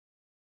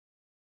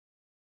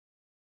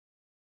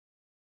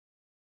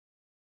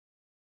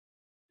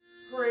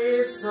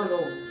Praise the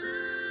Lord.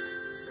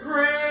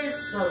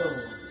 Praise the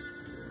Lord.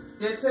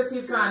 This is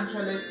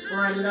Evangelist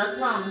Brenda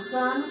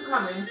Thompson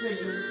coming to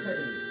you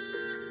today.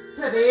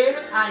 Today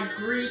I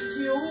greet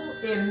you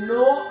in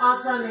no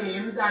other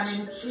name than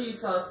in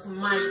Jesus'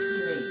 mighty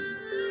name.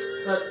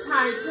 The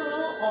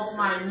title of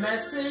my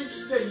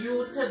message to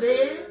you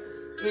today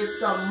is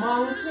The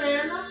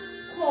Mountain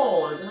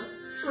Called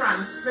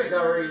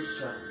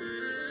Transfiguration.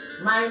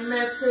 My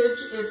message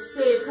is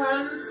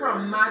taken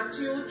from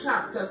Matthew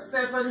chapter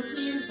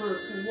 17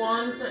 verse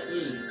 1 to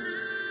 8.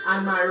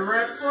 And my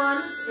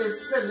reference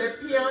is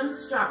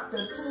Philippians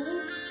chapter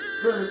 2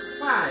 verse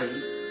 5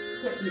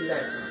 to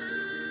 11.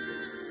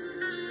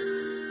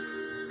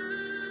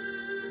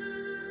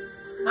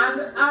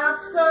 And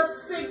after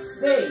 6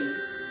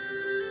 days,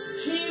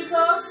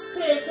 Jesus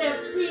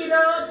taketh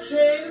Peter,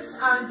 James,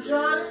 and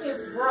John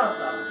his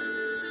brother,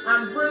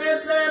 and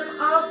bringeth them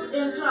up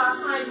into a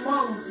high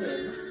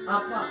mountain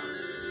apart,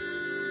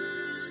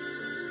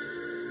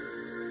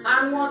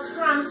 and was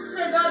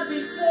transfigured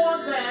before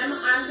them,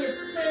 and his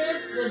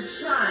face did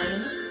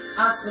shine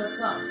as the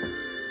sun,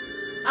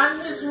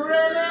 and his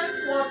raiment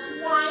was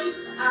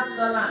white as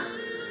the light.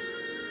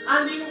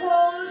 And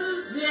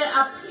behold, there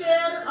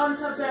appeared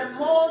unto them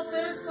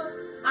Moses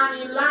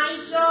and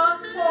Elijah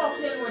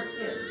talking with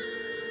him.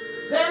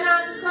 Then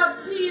answered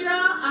Peter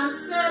and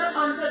said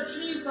unto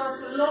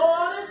Jesus,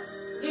 Lord,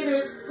 it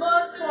is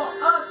good for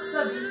us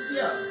to be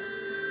here.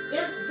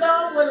 If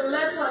thou wilt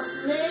let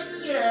us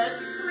make here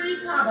 3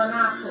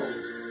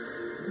 tabernacles,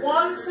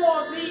 one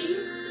for thee,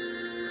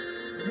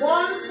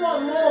 one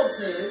for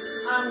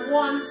Moses, and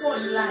one for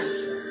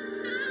Elijah.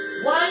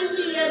 While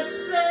he yet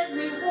spake,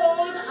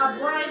 behold, a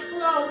bright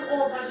cloud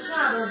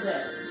overshadowed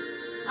them.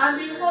 And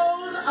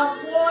behold, a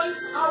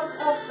voice out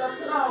of the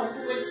cloud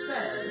which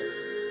said,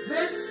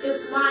 This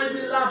is my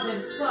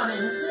beloved Son, in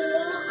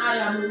whom I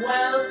am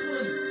well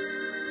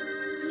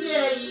pleased.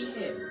 Hear ye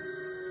him.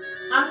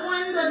 And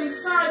when the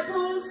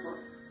disciples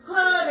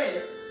heard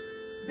it,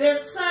 they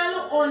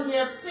fell on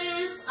their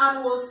face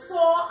and were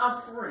sore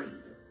afraid.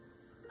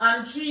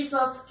 And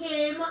Jesus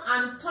came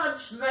and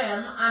touched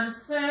them and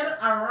said,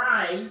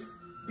 Arise,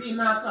 be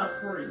not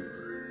afraid.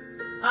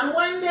 And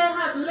when they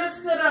had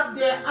lifted up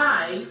their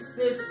eyes,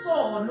 they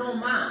saw no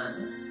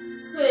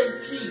man,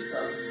 save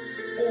Jesus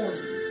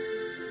only.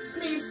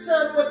 Please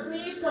turn with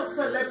me to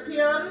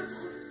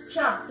Philippians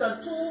chapter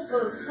 2,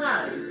 verse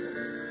 5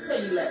 to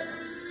 11.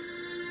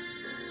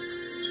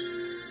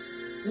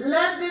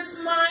 Let this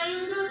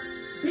mind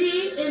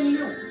be in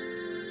you,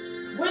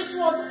 which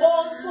was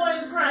also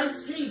in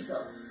Christ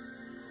Jesus,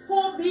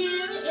 who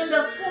being in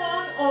the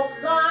form of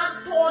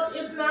God thought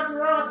it not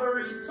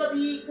robbery to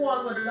be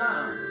equal with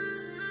God,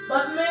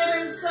 but made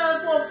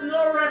himself of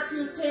no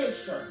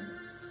reputation,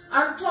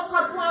 and took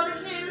upon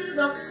him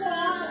the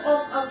form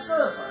of a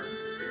servant,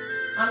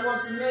 and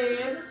was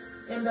made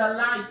in the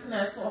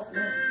likeness of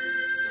men.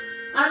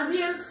 And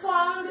being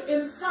found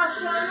in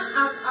fashion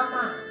as a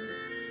man,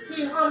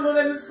 he humbled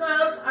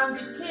himself and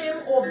became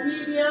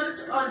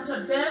obedient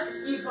unto death,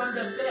 even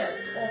the death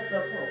of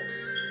the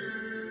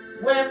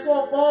cross.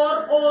 Wherefore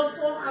God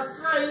also has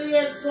highly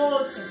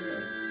exalted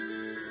him,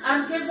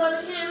 and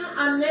given him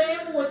a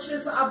name which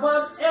is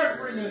above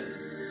every name,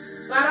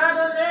 that at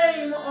the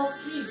name of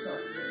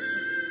Jesus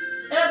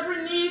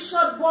every knee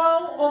should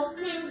bow, of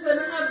things in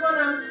heaven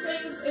and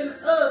things in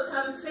earth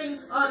and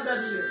things under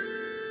the earth,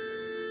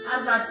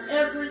 and that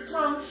every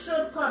tongue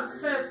should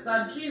confess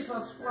that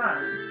Jesus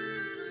Christ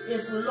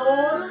is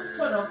Lord,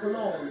 to the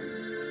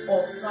glory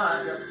of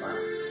God the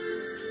Father.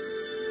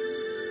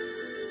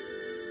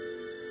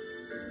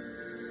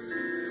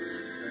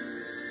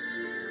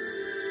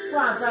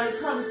 Father, I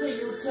come to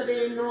you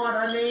today in no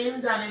other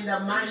name than in the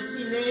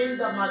mighty name,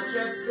 the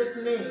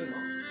majestic name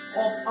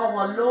of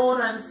our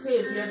Lord and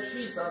Savior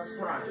Jesus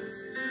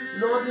Christ.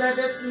 Lord, let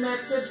this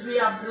message be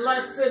a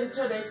blessing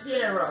to the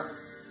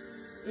hearers.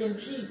 In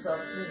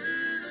Jesus'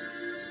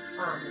 name.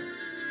 Amen.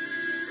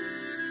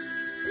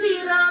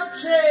 Peter,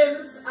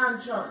 James, and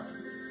John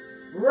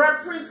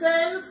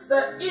represents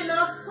the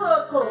inner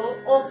circle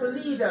of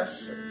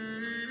leadership.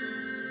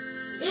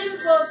 In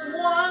verse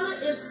 1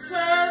 it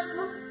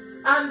says,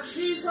 and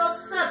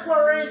Jesus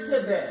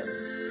separated them.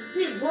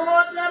 He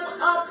brought them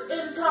up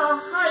into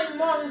a high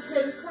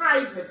mountain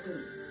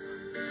privately.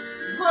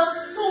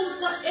 Verse 2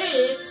 to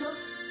 8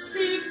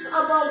 speaks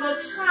about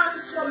a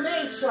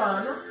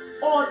transformation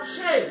or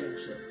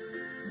change.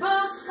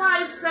 Verse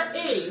 5 to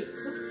 8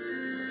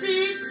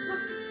 speaks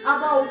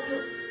about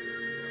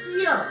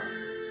fear.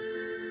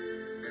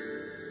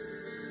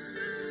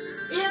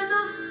 In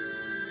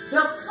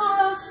the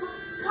first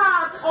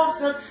part of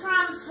the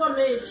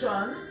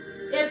transformation,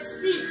 it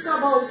speaks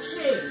about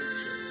change.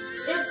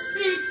 It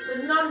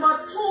speaks, number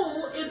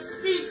 2, it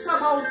speaks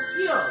about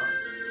fear.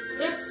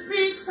 It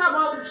speaks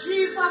about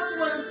Jesus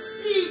will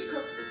speak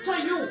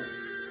to you.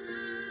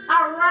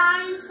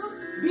 Arise,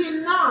 be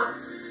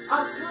not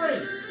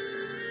afraid.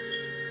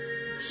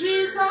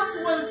 Jesus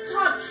will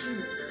touch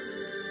you.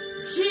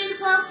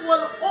 Jesus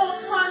will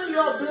open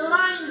your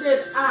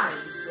blinded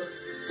eyes.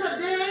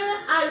 Today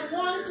I I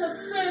want to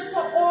say to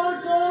all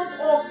those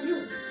of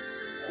you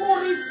who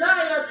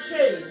desire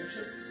change,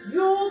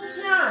 you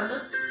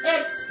can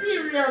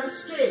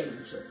experience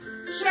change.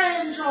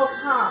 Change of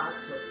heart,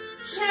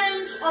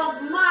 change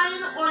of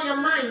mind or your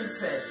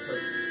mindset,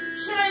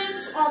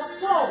 change of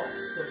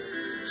thoughts,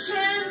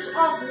 change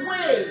of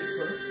ways,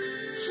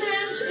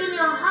 change in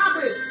your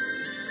habits,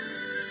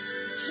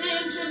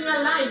 change in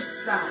your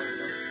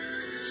lifestyle,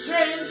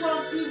 change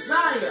of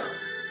desire,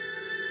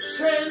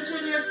 change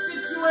in your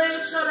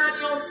situation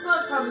and your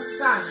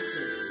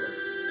circumstances,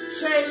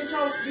 change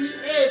of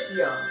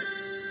behavior,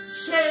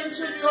 change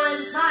in your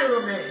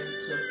environment,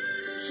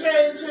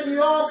 change in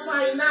your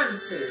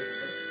finances.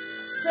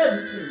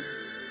 Simply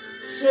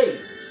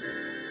change.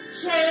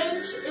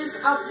 Change is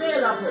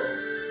available.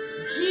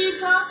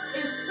 Jesus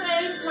is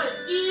saying to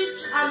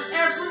each and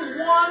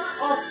every one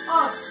of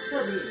us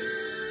today,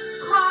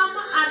 come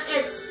and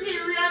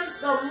experience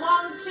the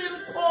mountain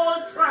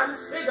called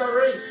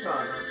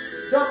transfiguration,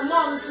 the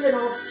mountain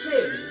of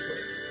change.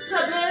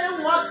 Today,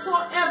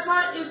 whatsoever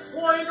is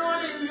going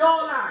on in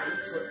your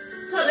life,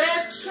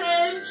 today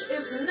change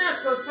is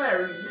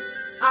necessary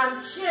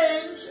and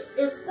change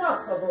is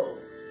possible.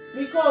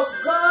 Because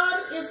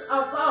God is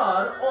a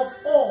God of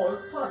all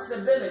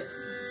possibilities.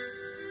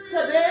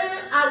 Today,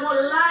 I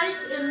would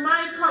like, in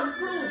my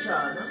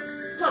conclusion,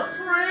 to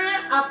pray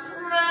a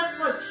prayer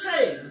for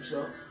change.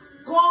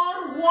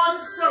 God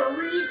wants to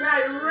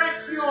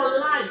redirect your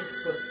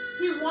life.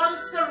 He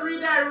wants to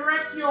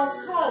redirect your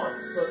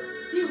thoughts.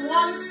 He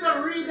wants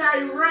to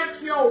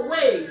redirect your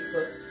ways.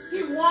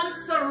 He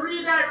wants to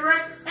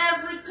redirect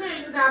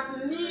everything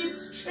that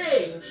needs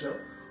change.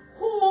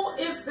 Who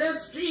is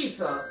this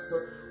Jesus?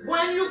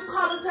 When you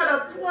come to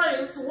the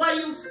place where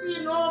you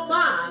see no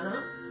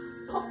man,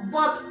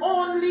 but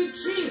only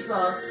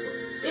Jesus,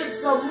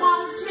 it's the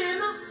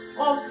mountain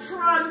of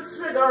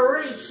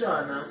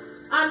transfiguration.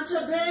 And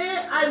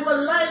today I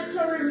would like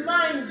to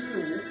remind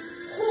you,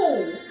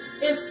 who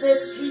is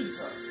this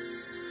Jesus?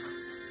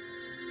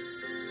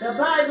 The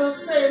Bible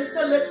says in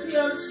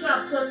Philippians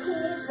chapter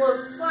 2,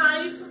 verse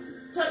 5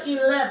 to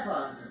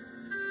 11,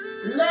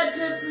 let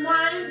this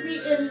mind be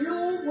in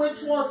you,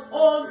 which was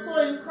also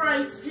in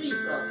Christ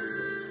Jesus,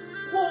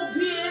 who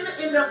being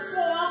in the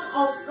form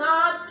of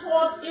God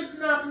thought it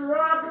not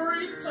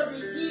robbery to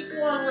be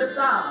equal with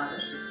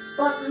God,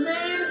 but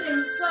made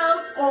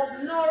himself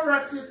of no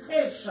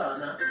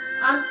reputation,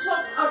 and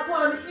took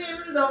upon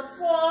him the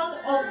form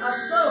of a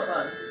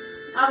servant,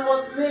 and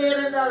was made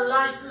in the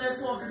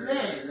likeness of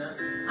men,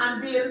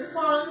 and being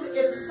found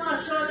in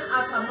fashion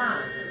as a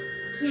man,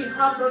 he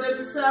humbled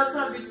himself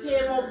and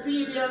became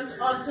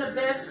obedient unto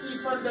death,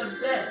 even the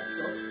death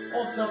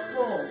of the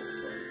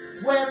cross.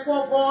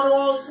 Wherefore God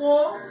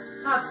also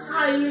has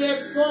highly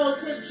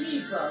exalted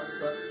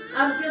Jesus,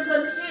 and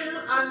given him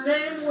a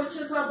name which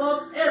is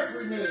above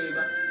every name,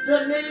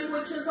 the name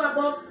which is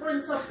above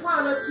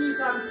principalities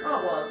and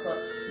powers,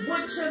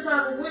 witches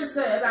and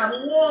wizards and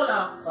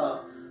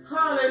warlock.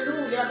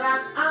 Hallelujah,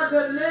 that at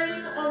the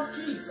name of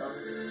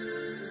Jesus,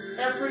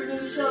 every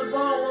knee shall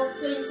bow of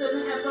things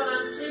in heaven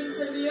and things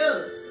in the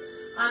earth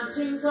and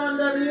things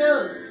under the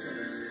earth,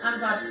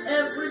 and that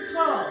every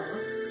tongue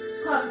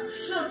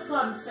should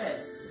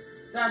confess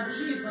that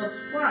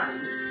Jesus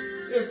Christ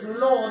is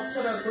Lord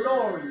to the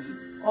glory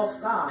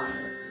of God.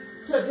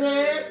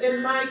 Today,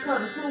 in my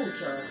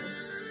conclusion,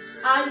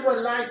 I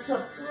would like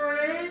to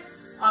pray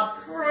a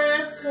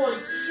prayer for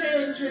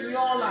change in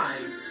your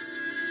life,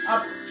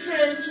 a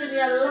change in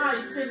your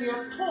life, in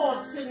your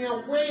thoughts, in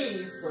your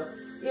ways,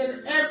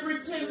 in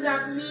everything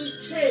that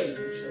needs change,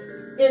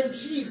 in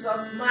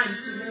Jesus'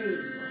 mighty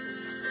name.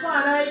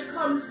 Father, I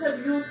come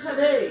to you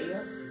today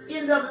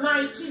in the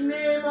mighty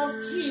name of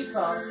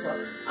Jesus.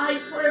 I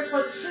pray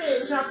for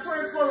change. I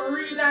pray for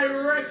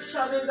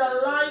redirection in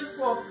the life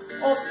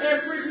of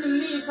every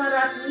believer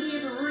that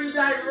needs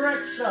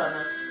redirection.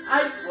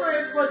 I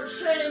pray for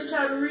change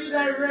and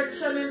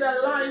redirection in the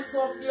lives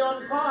of the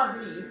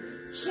ungodly.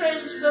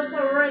 Change to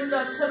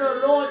surrender to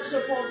the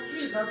Lordship of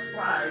Jesus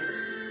Christ.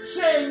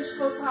 Change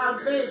for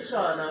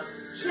salvation.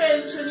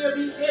 Change in your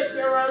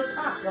behavioral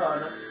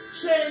pattern.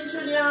 Change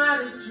in your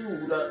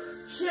attitude.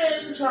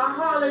 Change,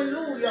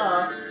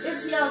 hallelujah.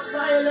 If you're a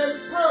violent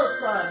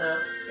person,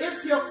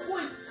 if you're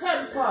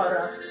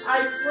quick-tempered,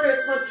 I pray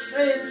for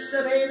change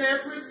today in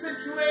every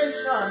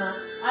situation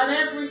and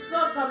every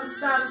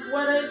circumstance,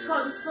 whether it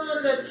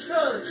concerns the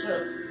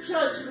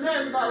church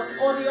members,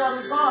 or the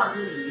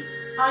ungodly.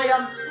 I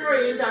am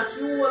praying that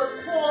you will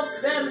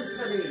cause them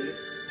today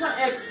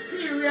to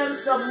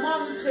experience the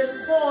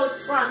mountain called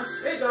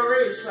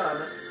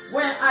transfiguration,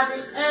 where at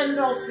the end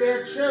of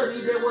their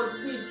journey they will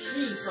see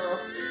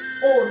Jesus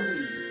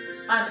only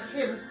and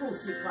him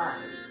crucified.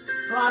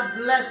 God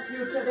bless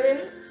you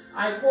today.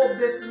 I hope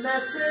this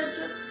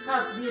message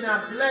has been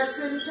a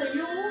blessing to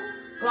you.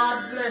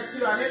 God bless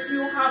you. And if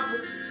you have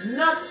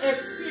not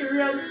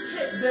experienced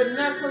the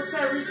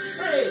necessary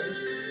change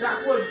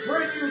that will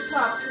bring you to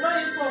a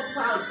place of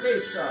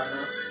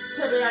salvation,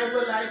 today I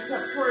would like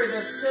to pray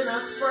the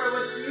sinner's prayer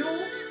with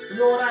you.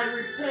 Lord, I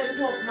repent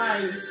of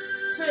my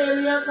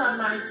failures and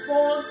my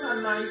faults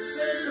and my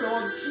sin,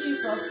 Lord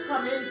Jesus,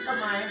 come into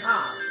my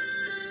heart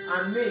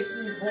and make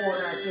me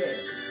born again.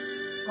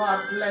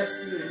 God bless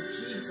you in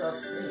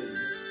Jesus' name.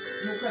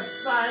 You can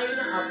find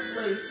a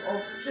place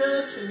of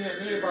church in your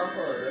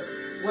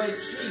neighborhood where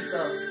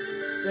Jesus,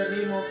 the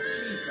name of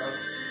Jesus,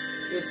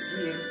 is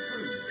being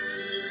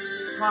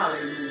preached.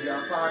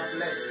 Hallelujah. God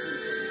bless you.